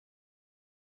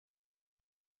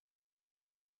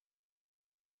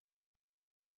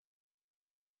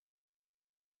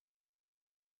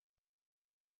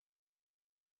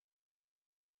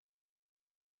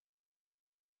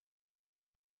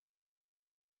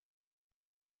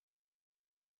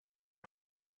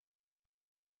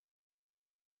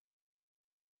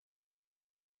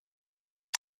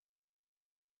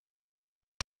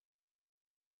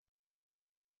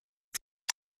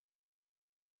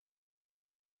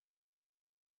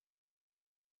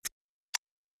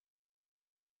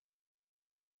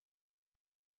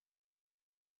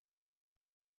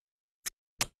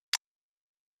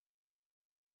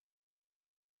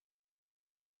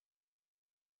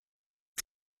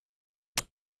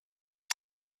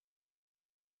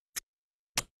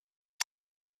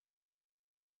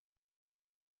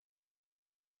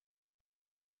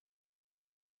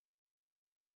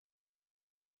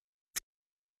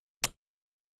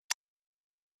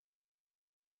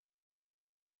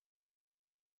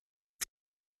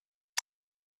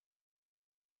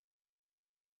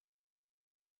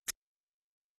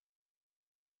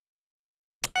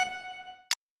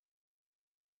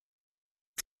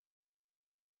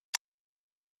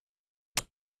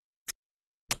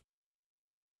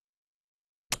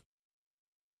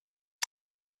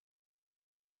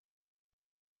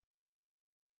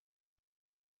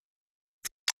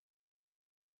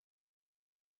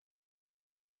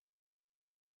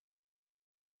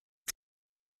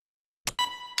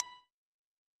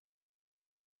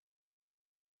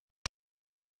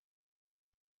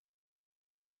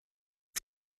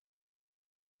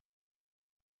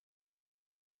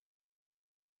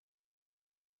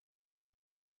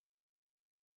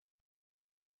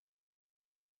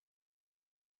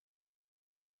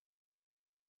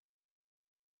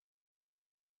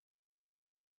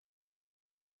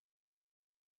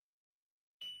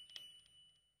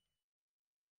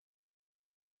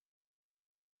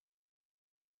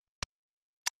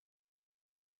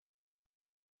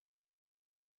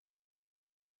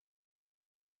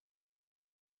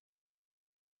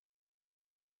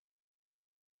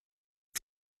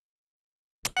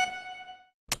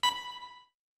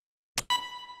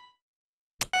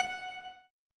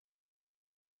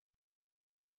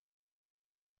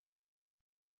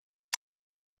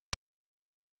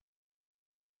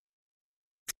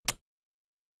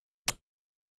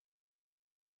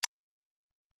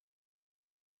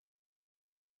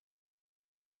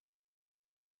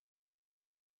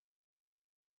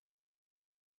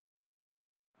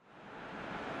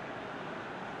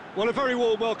Well, a very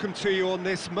warm welcome to you on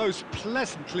this most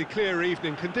pleasantly clear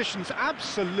evening. Conditions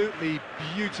absolutely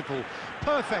beautiful.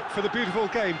 Perfect for the beautiful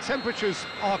game. Temperatures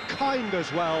are kind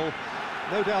as well.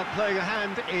 No doubt playing a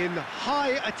hand in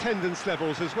high attendance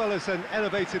levels as well as an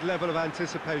elevated level of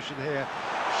anticipation here.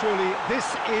 Surely this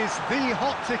is the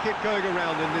hot ticket going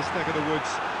around in this neck of the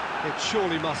woods. It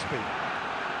surely must be.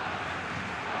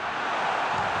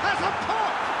 That's a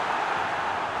pop!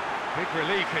 Big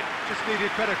relief, it just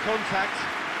needed better contact.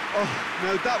 Oh,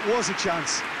 no, that was a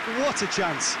chance. What a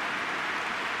chance.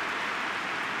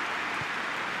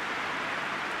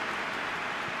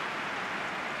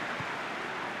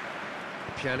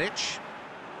 Pjanic.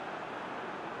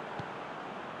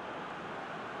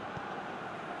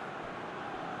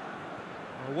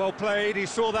 Oh, well played, he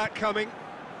saw that coming.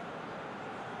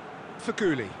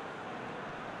 Faguli.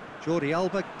 Jordi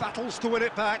Alba battles to win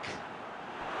it back.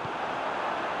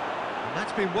 And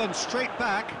that's been won straight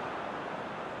back.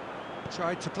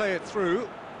 Tried to play it through.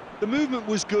 The movement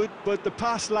was good, but the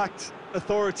pass lacked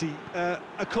authority,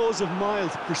 a cause of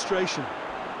mild frustration.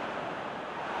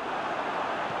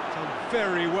 Done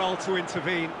very well to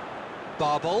intervene.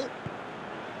 Barbel.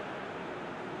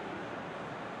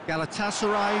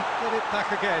 Galatasaray get it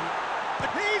back again. And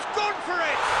he's gone for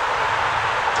it!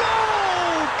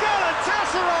 Goal!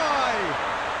 Galatasaray!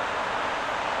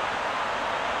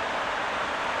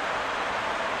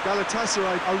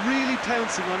 Galatasaray are really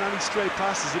pouncing on any stray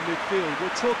passes in midfield. We're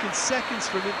talking seconds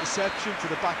from interception to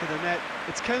the back of the net.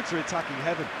 It's counter-attacking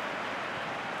heaven.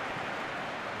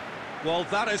 Well,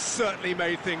 that has certainly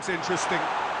made things interesting.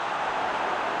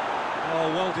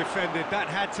 Oh, well defended. That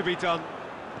had to be done.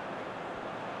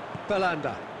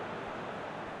 Belanda.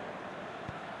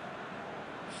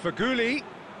 Faguli.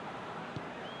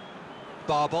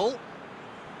 Barbel.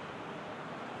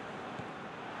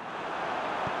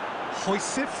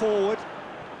 Hoists it forward.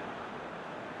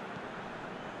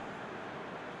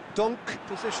 Donk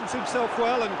positions himself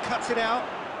well and cuts it out.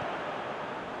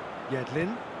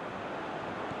 Yedlin.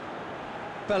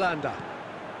 Belanda.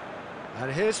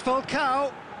 And here's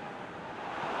Falcao.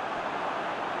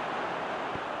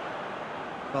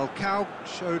 Falcao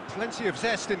showed plenty of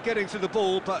zest in getting to the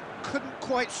ball, but couldn't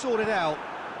quite sort it out.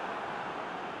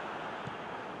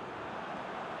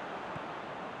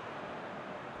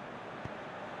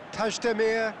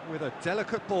 Tajdemir with a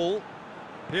delicate ball.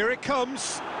 Here it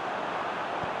comes.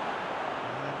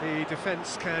 And the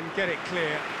defence can get it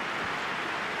clear.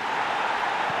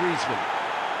 Griezmann.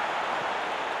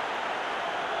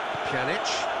 Pjanic.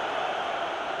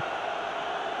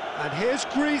 And here's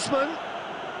Griezmann.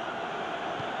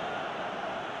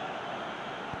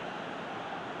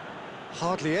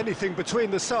 Hardly anything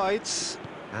between the sides.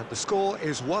 And the score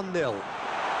is 1-0.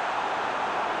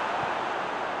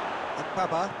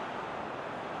 Baba.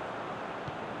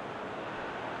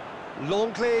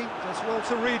 Longley does well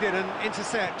to read it and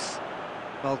intercepts.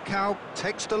 Falcao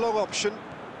takes the long option.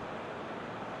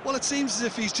 Well, it seems as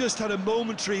if he's just had a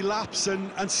momentary lapse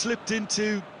and slipped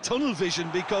into tunnel vision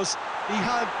because he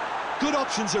had good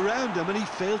options around him and he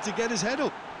failed to get his head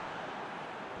up.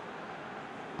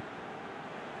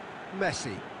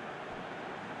 Messi.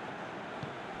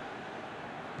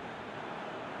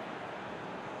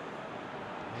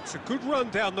 It's a good run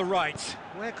down the right.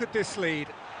 Where could this lead?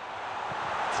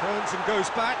 Turns and goes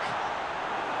back.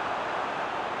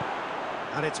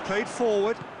 And it's played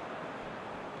forward.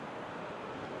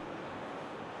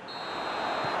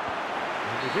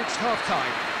 And we've reached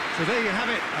half-time. So there you have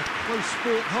it, a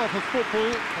close-fought half of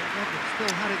football, but one that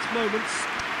still had its moments,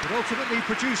 but ultimately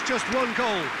produced just one goal.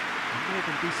 A more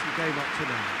than decent game up to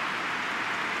now.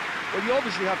 Well, you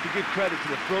obviously have to give credit to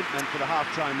the front men for the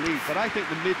half-time lead, but I think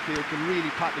the midfield can really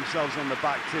pat themselves on the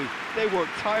back too. They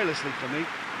worked tirelessly for me.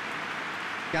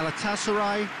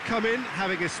 Galatasaray come in,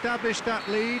 having established that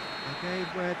lead. A game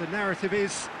where the narrative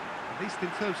is, at least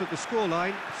in terms of the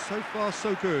scoreline, so far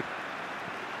so good.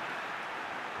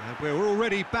 And we're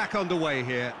already back underway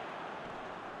here.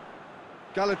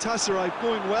 Galatasaray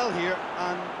going well here,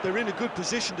 and they're in a good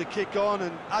position to kick on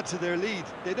and add to their lead.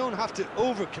 They don't have to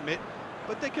overcommit,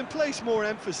 but they can place more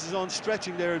emphasis on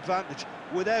stretching their advantage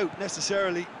without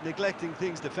necessarily neglecting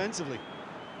things defensively.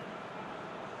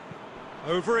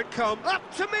 Over it comes, up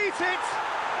to meet it!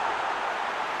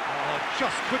 Oh,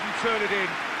 just couldn't turn it in.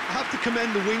 I have to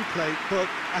commend the wing play, but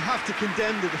I have to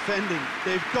condemn the defending.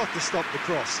 They've got to stop the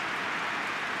cross.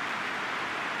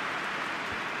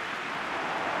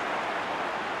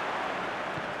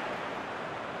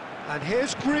 And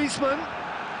here's Griezmann.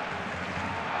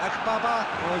 Akbaba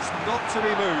was not to be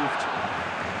moved.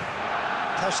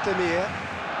 Tajdemir.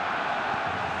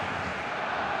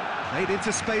 Played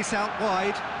into space out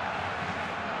wide.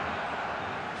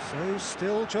 So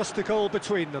still just a goal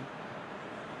between them.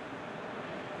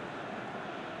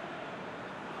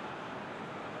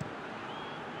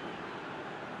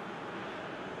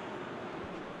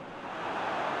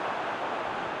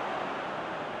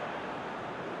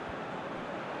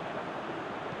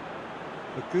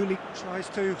 Guli tries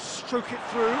to stroke it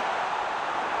through.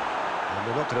 And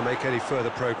they're not going to make any further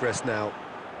progress now.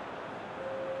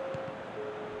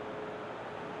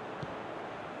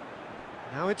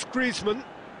 Now it's Griezmann.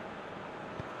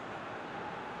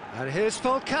 And here's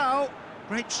Falcao.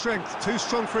 Great strength, too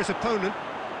strong for his opponent.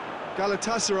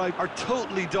 Galatasaray are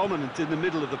totally dominant in the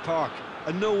middle of the park.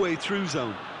 A no-way through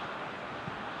zone.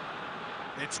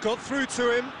 It's got through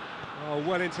to him. Oh,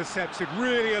 well intercepted,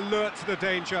 really alert to the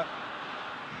danger.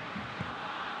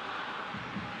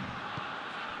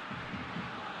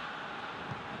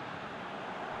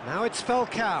 Now it's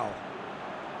Falcao.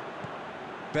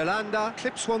 Belanda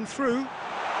clips one through.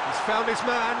 He's found his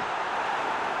man.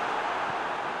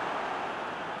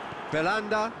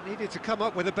 Belanda needed to come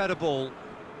up with a better ball.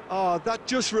 Oh, that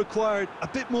just required a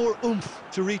bit more oomph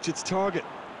to reach its target.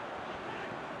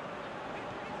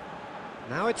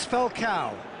 Now it's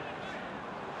Falcao.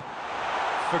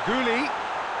 Faguli.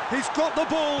 He's got the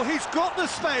ball, he's got the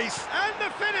space, and the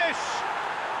finish!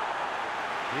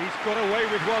 He's got away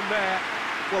with one there.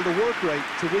 Well, the work rate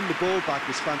to win the ball back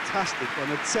was fantastic,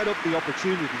 and it set up the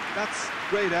opportunity. That's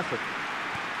great effort.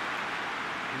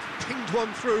 He's pinged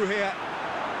one through here.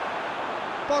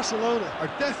 Barcelona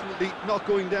are definitely not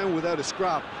going down without a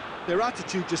scrap. Their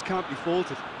attitude just can't be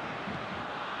faulted.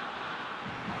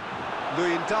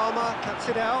 Luyendama cuts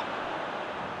it out.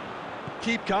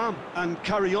 Keep calm and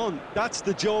carry on. That's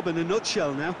the job in a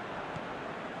nutshell now.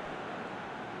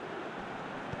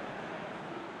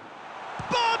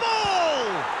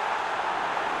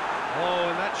 Oh,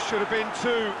 and that should have been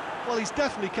two. Well, he's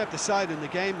definitely kept the side in the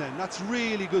game then. That's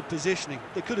really good positioning.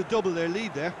 They could have doubled their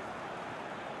lead there.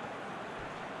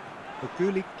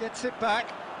 Faguli gets it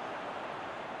back.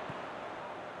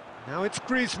 Now it's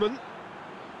Griezmann.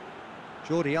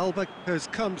 Jordi Alba has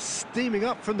come steaming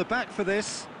up from the back for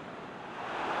this.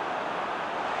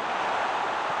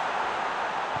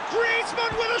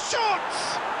 Griezmann with a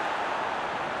shot!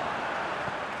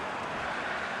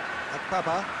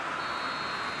 Akbaba.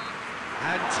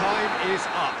 And time is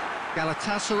up.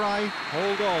 Galatasaray,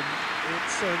 hold on.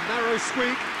 It's a narrow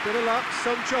squeak, bit of luck,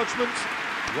 some judgment.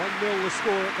 1-0 the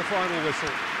score at the final whistle.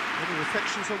 Any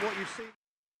reflections on what you've seen?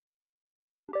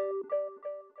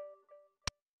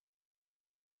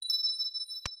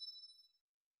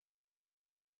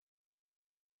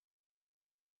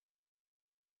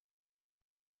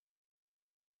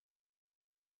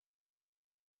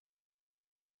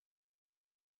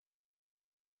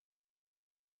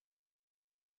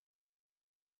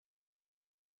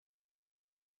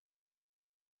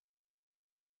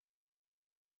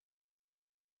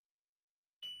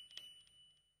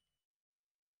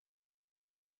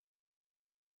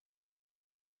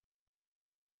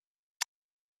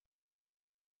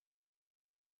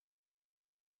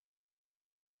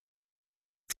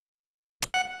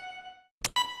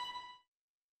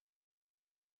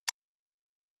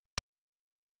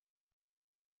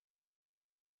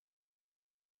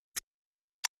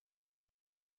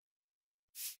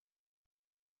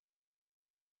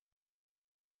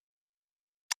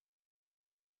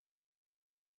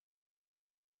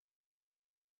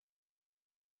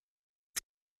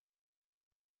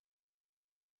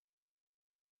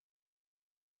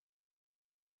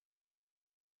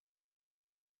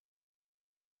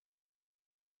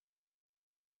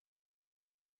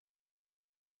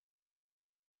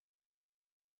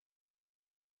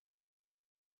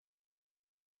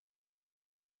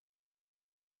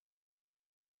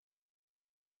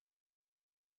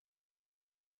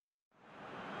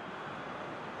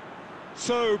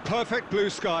 So, perfect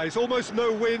blue skies, almost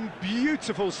no wind,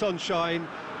 beautiful sunshine.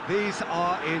 These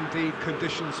are indeed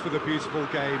conditions for the beautiful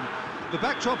game. The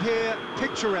backdrop here,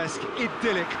 picturesque,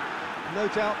 idyllic. No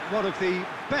doubt one of the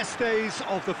best days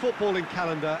of the footballing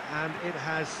calendar, and it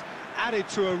has added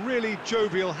to a really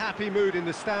jovial, happy mood in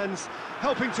the stands,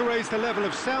 helping to raise the level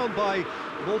of sound by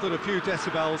more than a few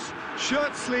decibels.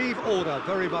 Shirt sleeve order,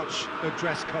 very much the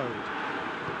dress code.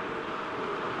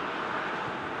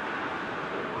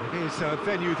 It is a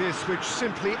venue this which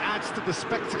simply adds to the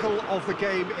spectacle of the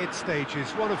game it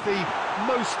stages. One of the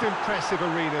most impressive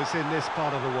arenas in this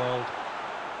part of the world.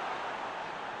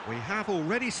 We have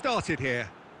already started here.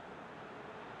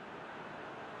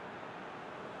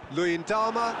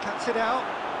 Luyendama cuts it out.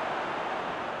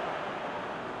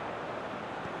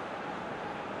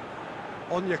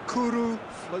 Onyekuru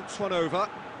floats one over.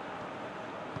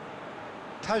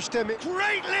 Tajdemi.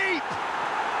 Great leap!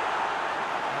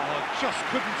 Oh, just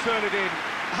couldn't turn it in.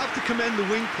 I have to commend the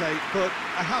wing play, but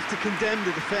I have to condemn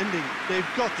the defending. They've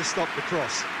got to stop the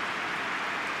cross.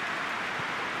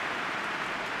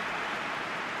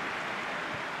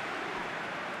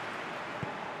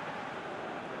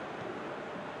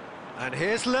 And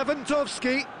here's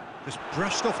Lewandowski. Just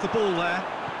brushed off the ball there.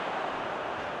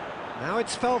 Now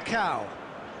it's Falcao.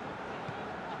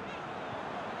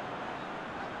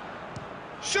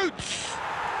 Shoots!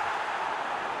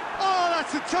 Oh,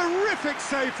 that's a terrific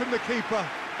save from the keeper.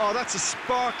 Oh, that's a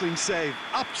sparkling save.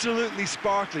 Absolutely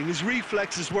sparkling. His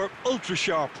reflexes were ultra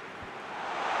sharp.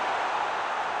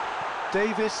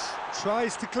 Davis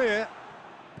tries to clear.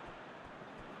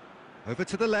 Over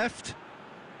to the left.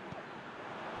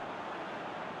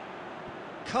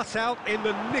 Cut out in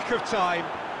the nick of time.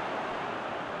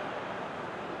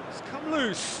 It's come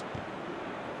loose.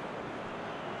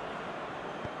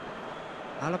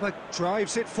 Alaba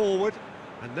drives it forward,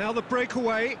 and now the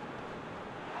breakaway.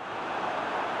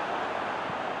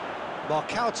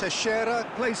 Marcao Teixeira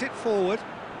plays it forward.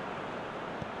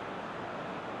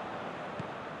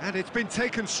 And it's been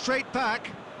taken straight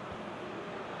back.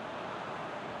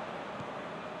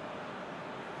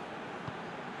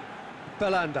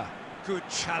 Belanda. Good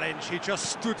challenge, he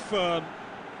just stood firm.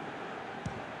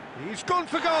 He's gone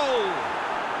for goal!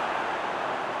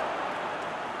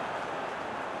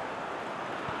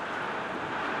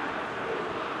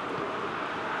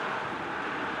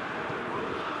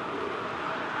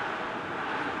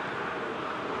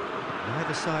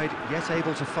 Neither side yet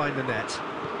able to find the net.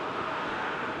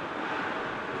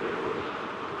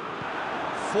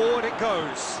 Forward it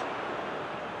goes.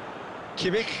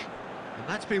 Kimmich, and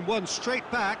that's been won straight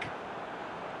back.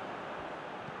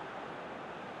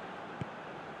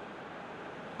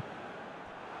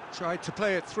 Tried to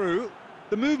play it through.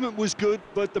 The movement was good,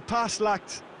 but the pass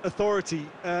lacked authority,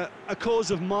 a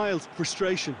cause of mild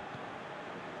frustration.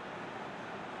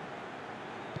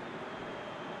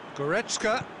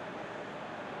 Goretzka.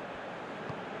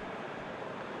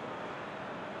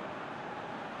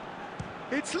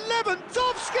 It's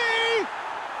Lewandowski!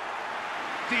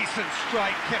 Decent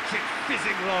strike, kept it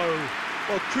fizzing low.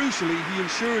 Well, crucially, he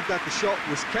ensured that the shot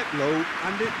was kept low,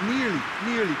 and it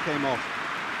nearly came off.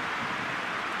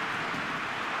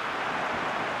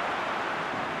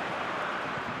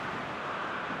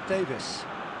 Davis.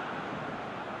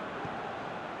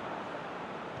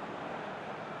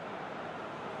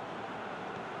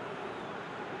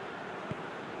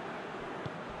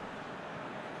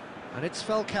 And it's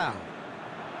Falcao.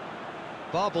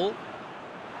 Babel.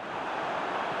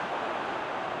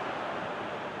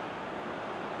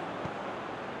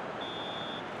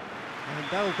 And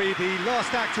that'll be the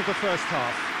last act of the first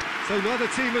half. So neither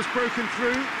team has broken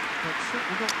through, but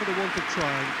certainly not for the want of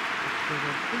trying. It's been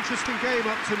an interesting game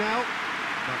up to now,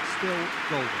 but still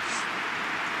goalless.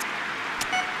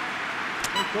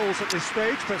 No goals at this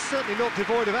stage, but certainly not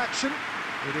devoid of action.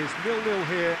 It is 0-0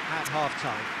 here at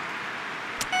half-time.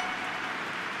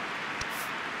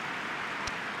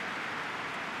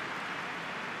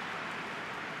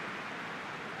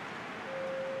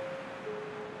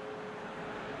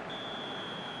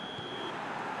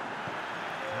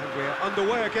 We're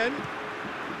underway again.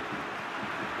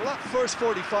 Well, that first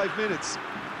 45 minutes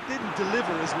didn't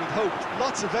deliver as we'd hoped.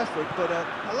 Lots of effort, but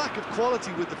a lack of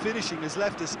quality with the finishing has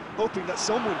left us hoping that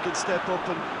someone can step up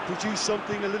and produce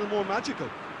something a little more magical.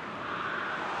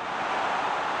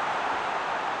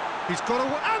 He's got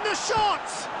away, and the shot!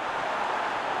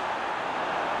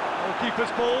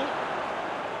 Goalkeeper's ball.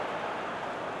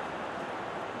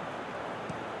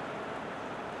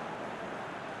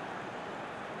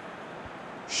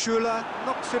 Schuller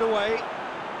knocks it away.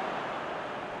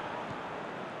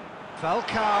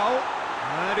 Falcao,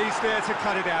 and he's there to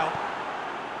cut it out.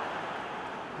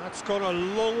 That's gone a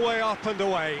long way up and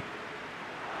away.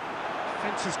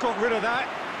 Defence has got rid of that.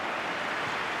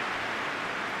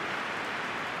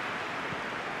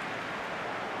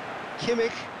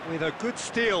 Kimmich with a good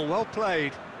steal, well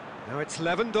played. Now it's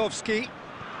Lewandowski.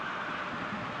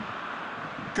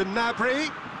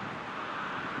 Gnabry.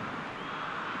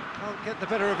 Can't get the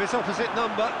better of his opposite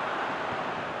number.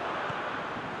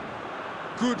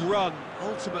 Good run,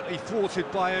 ultimately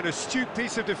thwarted by an astute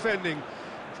piece of defending.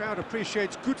 Crowd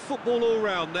appreciates good football all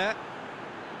round there.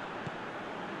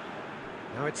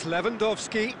 Now it's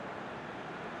Lewandowski.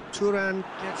 Turan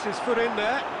gets his foot in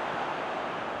there.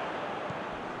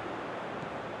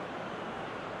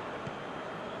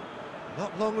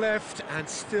 Not long left, and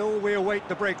still we await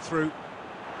the breakthrough.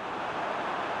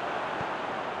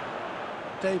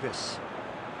 Davis.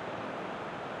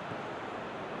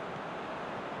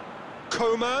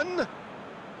 Coman.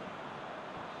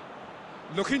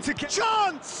 Looking to get...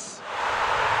 Chance!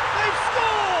 They've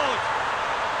scored!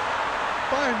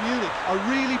 Bayern Munich are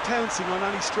really pouncing on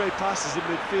any stray passes in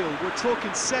midfield. We're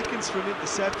talking seconds from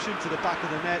interception to the back of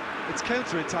the net. It's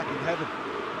counter-attacking heaven.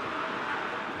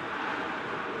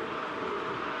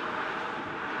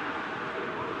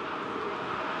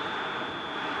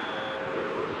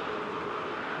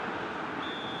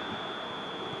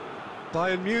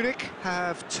 Bayern Munich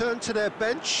have turned to their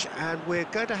bench, and we're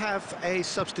going to have a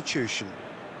substitution.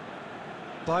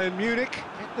 Bayern Munich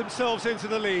get themselves into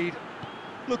the lead.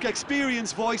 Look,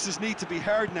 experienced voices need to be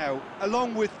heard now,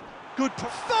 along with good...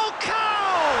 Falcao!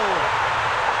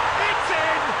 It's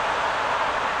in!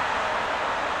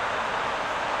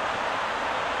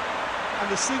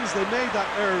 And as soon as they made that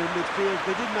error in midfield,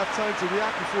 they didn't have time to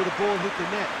react before the ball hit the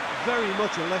net. Very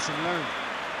much a lesson learned.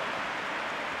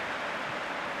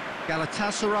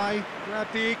 Galatasaray grab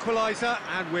the equaliser,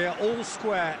 and we're all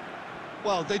square.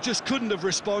 Well, they just couldn't have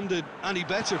responded any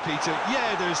better, Peter.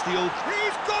 Yeah, there's the old...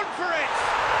 He's gone for it!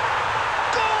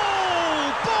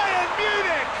 Goal! Bayern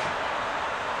Munich!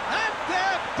 And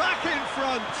they're back in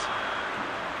front.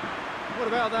 What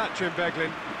about that, Jim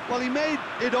Beglin? Well, he made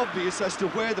it obvious as to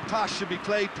where the pass should be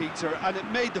played, Peter, and it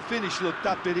made the finish look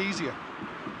that bit easier.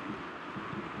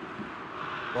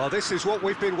 Well, this is what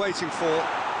we've been waiting for.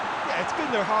 Yeah, it's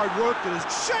been their hard work that has...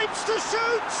 Shapes to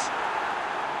shoot!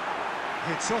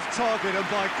 It's off target and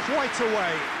by quite a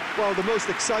way. Well, the most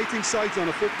exciting sight on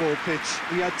a football pitch.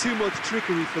 He had too much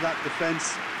trickery for that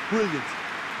defence. Brilliant.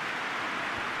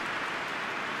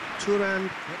 Turan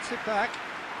gets it back.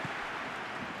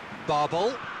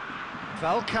 Babel.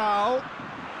 Falcao.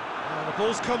 And the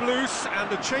ball's come loose and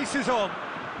the chase is on.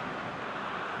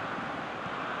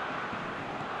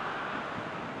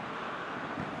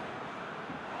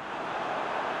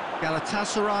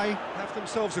 Galatasaray have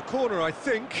themselves a corner, I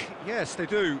think. Yes, they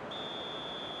do.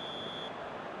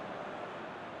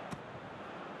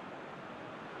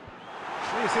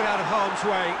 Clears it out of harm's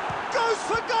way. Goes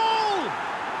for goal!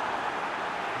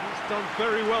 He's done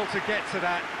very well to get to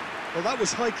that. Well, that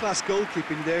was high-class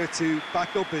goalkeeping there to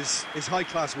back up his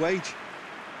high-class wage.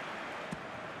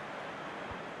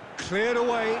 Cleared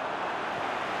away.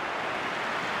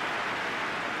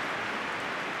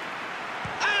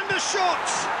 And a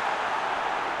shot!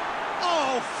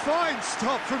 Oh, fine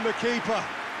stop from the keeper.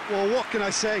 Well, what can I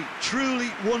say? Truly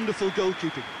wonderful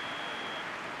goalkeeping.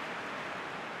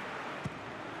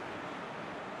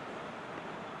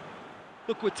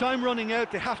 Look, with time running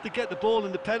out, they have to get the ball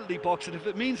in the penalty box, and if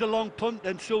it means a long punt,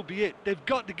 then so be it. They've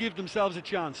got to give themselves a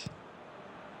chance.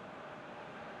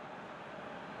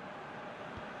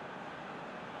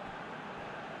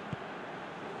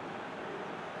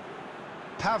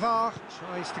 Pavard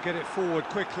tries to get it forward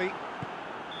quickly.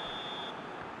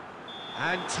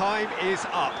 And time is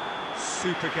up.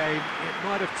 Super game. It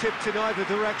might have tipped in either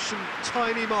direction,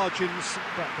 tiny margins,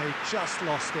 but they just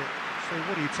lost it. So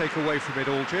what do you take away from it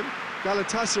all, Jim?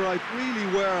 Galatasaray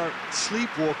really were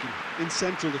sleepwalking in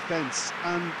central defence,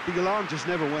 and the alarm just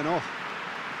never went off.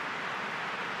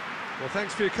 Well,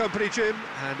 thanks for your company, Jim,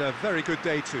 and a very good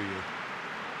day to you.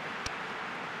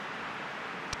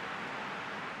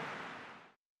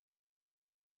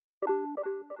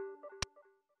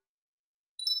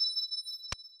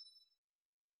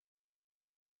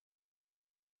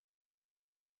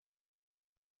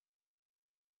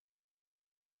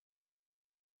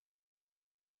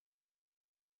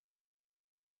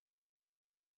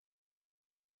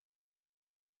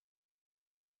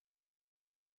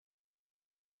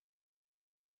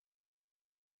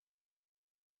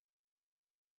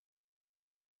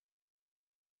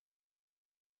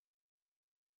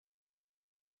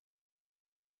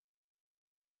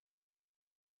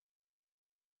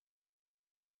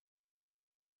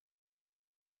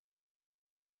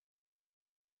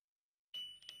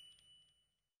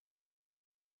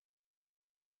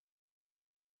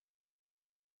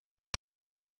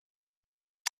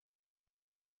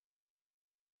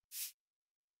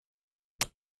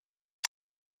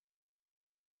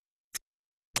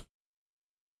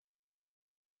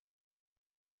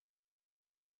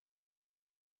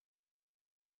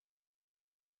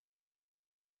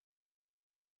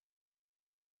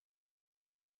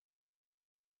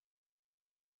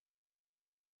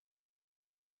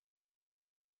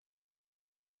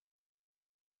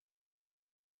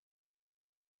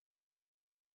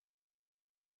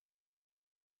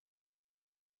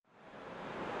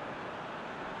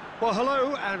 Well,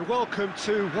 hello and welcome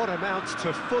to what amounts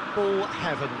to football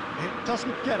heaven. It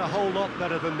doesn't get a whole lot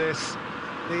better than this.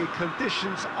 The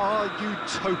conditions are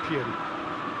utopian.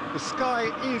 The sky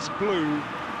is blue,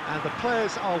 And the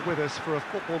players are with us for a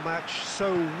football match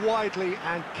so widely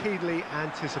and keenly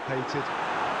anticipated.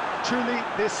 Truly,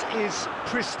 this is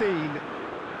pristine,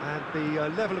 and the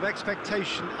level of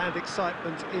expectation and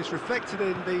excitement is reflected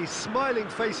in the smiling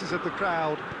faces of the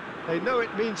crowd. They know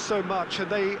it means so much, and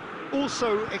they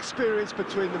also experience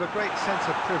between them a great sense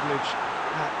of privilege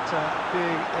at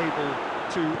being able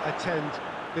to attend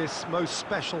this most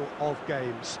special of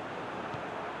games.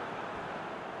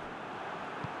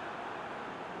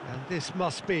 And this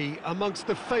must be amongst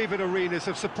the favoured arenas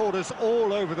of supporters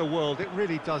all over the world. It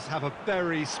really does have a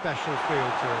very special feel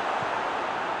to it.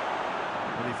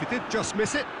 And if you did just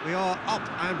miss it, we are up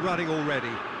and running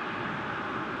already.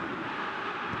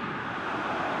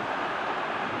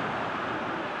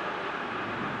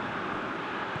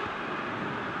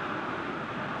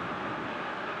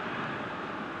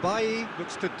 Bailly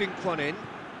looks to dink one in.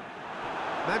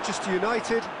 Manchester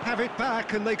United have it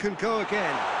back and they can go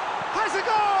again. Has a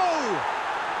goal!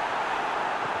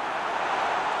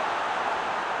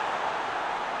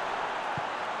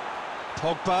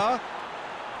 Pogba.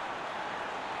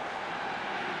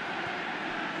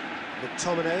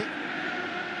 McTominay.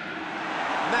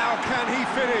 Now can he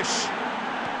finish?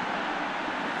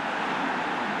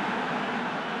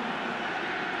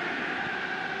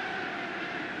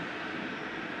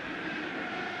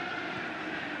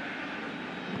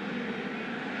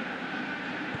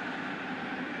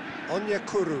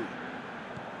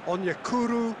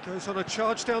 Onyekuru goes on a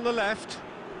charge down the left.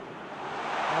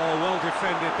 Oh, well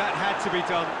defended, that had to be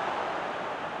done.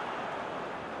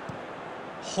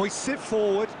 Hoists it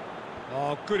forward.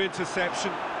 Oh, good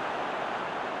interception.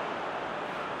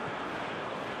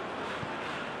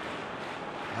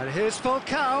 And here's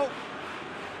Falcao.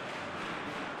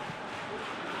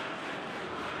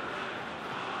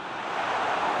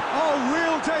 Oh,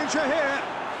 real danger here.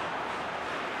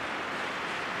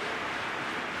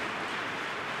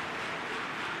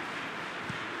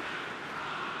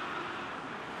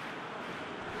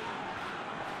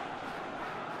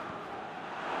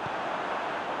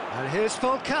 And here's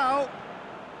Falcao.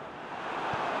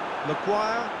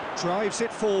 Maguire drives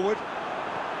it forward.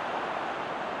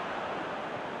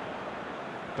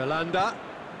 Belanda.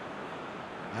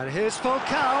 And here's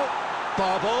Falcao.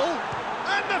 Bubble.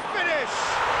 And the finish!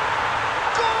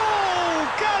 Goal!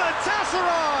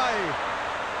 Galatasaray!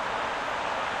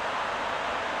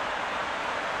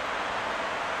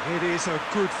 It is a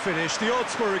good finish. The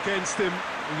odds were against him.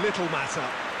 Little matter.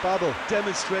 Babel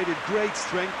demonstrated great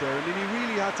strength there. I mean, he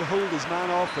really had to hold his man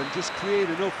off and just create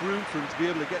enough room for him to be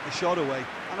able to get the shot away.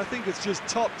 And I think it's just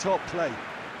top play.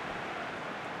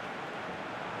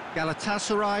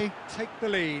 Galatasaray take the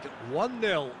lead,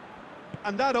 1-0.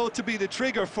 And that ought to be the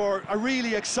trigger for a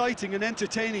really exciting and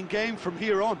entertaining game from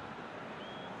here on.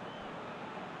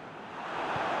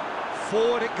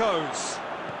 Forward it goes.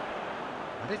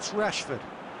 And it's Rashford.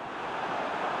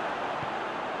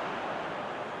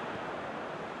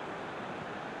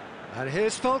 And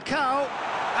here's Falcao,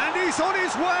 and he's on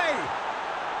his way!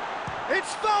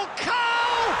 It's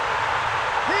Falcao!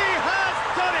 He has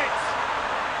done it!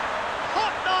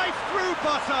 Hot knife through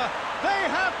butter, they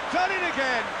have done it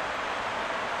again!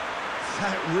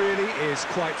 That really is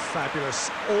quite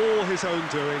fabulous, all his own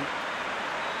doing.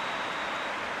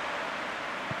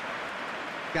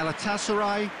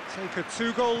 Galatasaray take a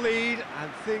 2-goal lead,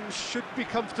 and things should be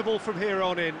comfortable from here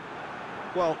on in.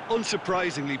 Well,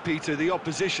 unsurprisingly, Peter, the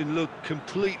opposition look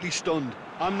completely stunned.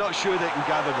 I'm not sure they can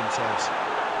gather themselves.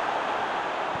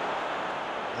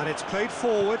 And it's played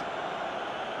forward.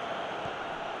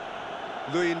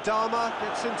 Luyendama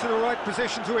gets into the right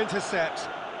position to intercept.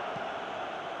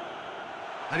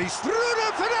 And he's through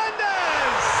to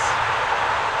Fernandez!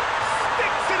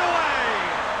 Sticks it away!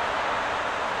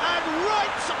 And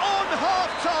right on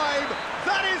half-time,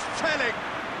 that is telling.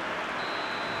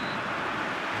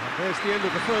 There's the end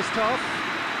of the first half.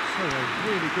 So a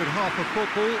really good half of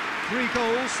football. 3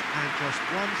 goals and just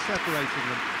one separating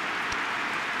them.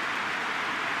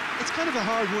 It's kind of a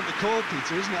hard one to call,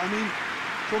 Peter, isn't it? I mean,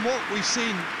 from what we've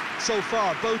seen so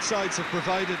far, both sides have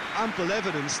provided ample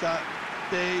evidence that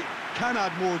they can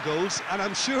add more goals, and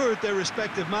I'm sure their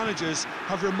respective managers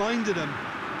have reminded them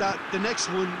that the next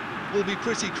one will be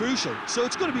pretty crucial. So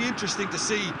it's going to be interesting to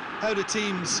see how the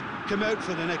teams come out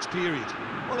for the next period.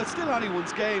 Well, it's still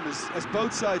anyone's game, as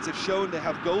both sides have shown they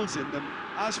have goals in them.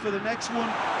 As for the next one,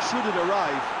 should it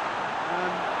arrive,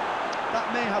 that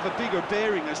may have a bigger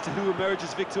bearing as to who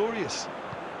emerges victorious.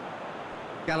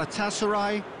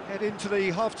 Galatasaray head into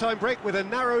the half-time break with a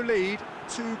narrow lead,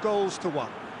 2-1.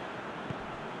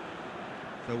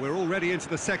 So we're already into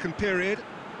the second period.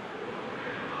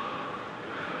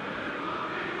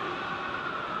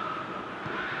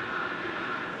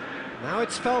 Now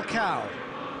it's Falcao.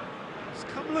 It's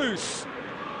come loose.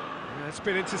 And it's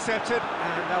been intercepted,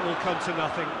 and that will come to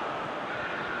nothing.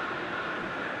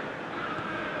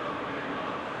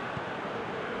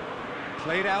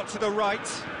 Played out to the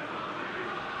right.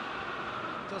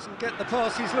 Doesn't get the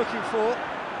pass he's looking for.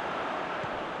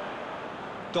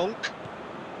 Donk.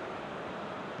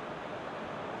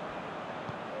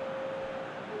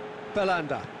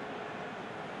 Belanda.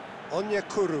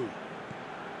 Onyekuru.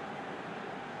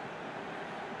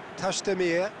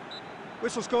 Tashdemir.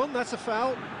 Whistle's gone, that's a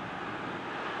foul.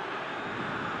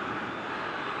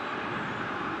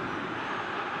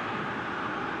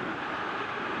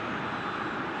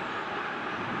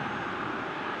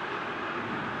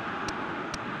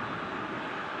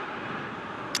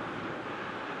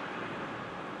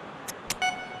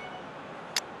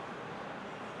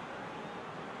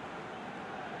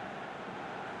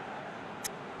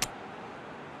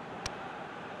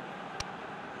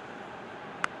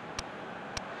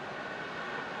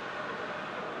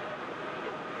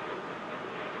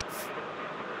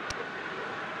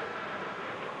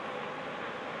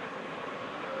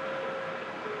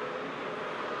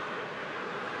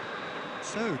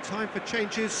 So, time for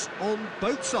changes on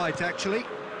both sides, actually.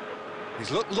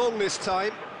 He's looked long this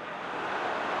time.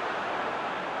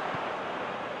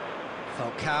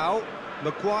 Falcao,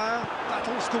 Maguire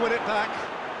battles to win it back.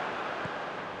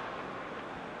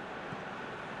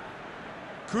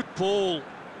 Good ball.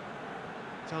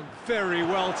 Done very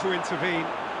well to intervene.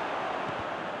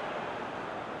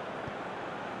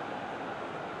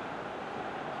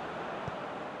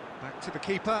 Back to the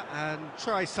keeper and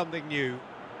try something new.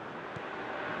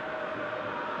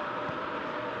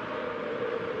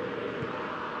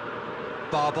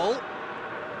 Barbel.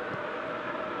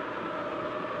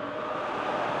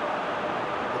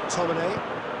 McTominay.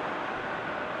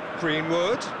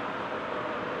 Greenwood.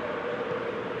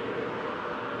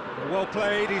 Well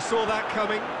played, he saw that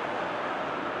coming.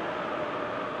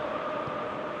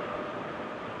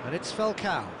 And it's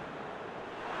Falcao.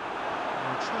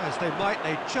 And try as they might,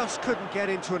 they just couldn't get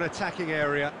into an attacking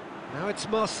area. Now it's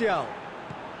Martial.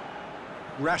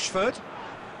 Rashford.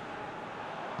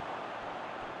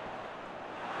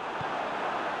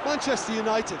 Manchester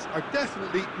United are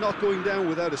definitely not going down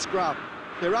without a scrap.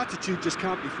 Their attitude just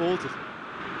can't be faulted.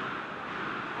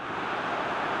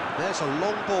 There's a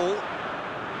long ball.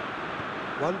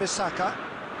 Wan-Bissaka.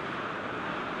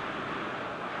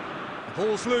 The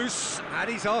ball's loose, and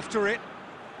he's after it.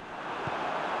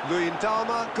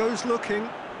 Luyendama goes looking.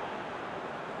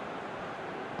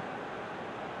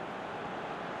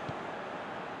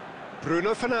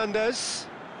 Bruno Fernandes.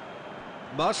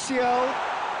 Martial.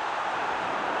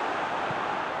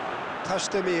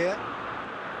 Tashdemir.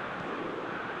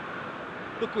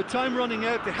 Look, with time running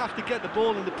out, they have to get the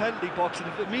ball in the penalty box, and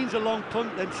if it means a long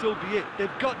punt, then so be it. They've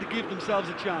got to give themselves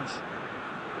a chance.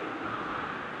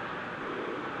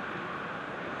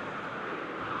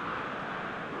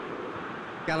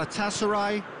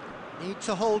 Galatasaray need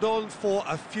to hold on for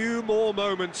a few more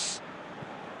moments.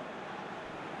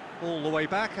 All the way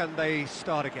back, and they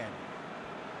start again.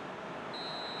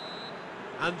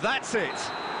 And that's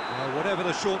it. Well, whatever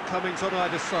the shortcomings on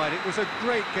either side, it was a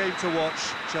great game to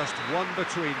watch, just one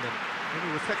between them.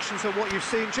 Any reflections on what you've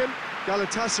seen, Jim?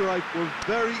 Galatasaray were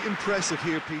very impressive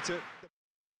here, Peter.